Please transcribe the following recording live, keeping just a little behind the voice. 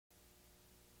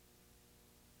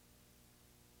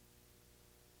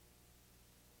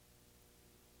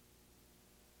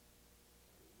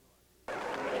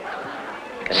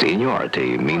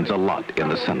Seniority means a lot in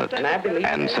the Senate,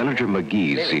 and Senator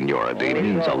McGee's seniority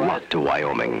means a lot to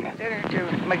Wyoming. Senator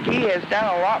McGee has done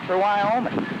a lot for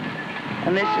Wyoming,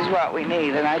 and this is what we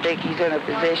need, and I think he's in a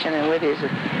position and with his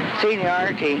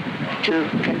seniority to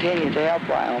continue to help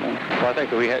Wyoming. Well, I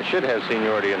think that we should have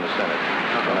seniority in the Senate,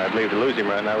 and I believe to lose him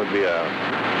right now would be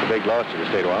a big loss to the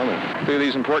state of Wyoming. Through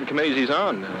these important committees he's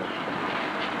on,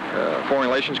 Foreign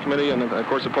Relations Committee and, of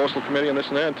course, the Postal Committee and this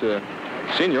and that,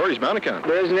 seniority's bound to count.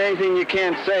 There isn't anything you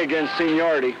can't say against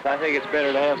seniority. I think it's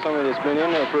better to have somebody that's been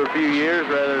in there for a few years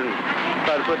rather than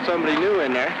try to put somebody new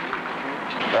in there.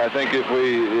 I think if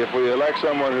we elect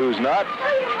someone who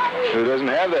doesn't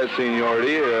have that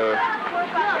seniority,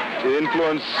 the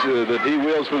influence that he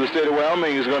wields for the state of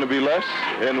Wyoming is going to be less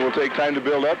and will take time to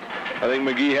build up. I think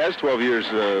McGee has 12 years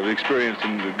of experience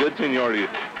and good seniority.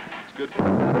 It's good.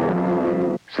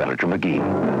 Senator McGee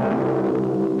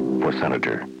for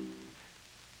senator.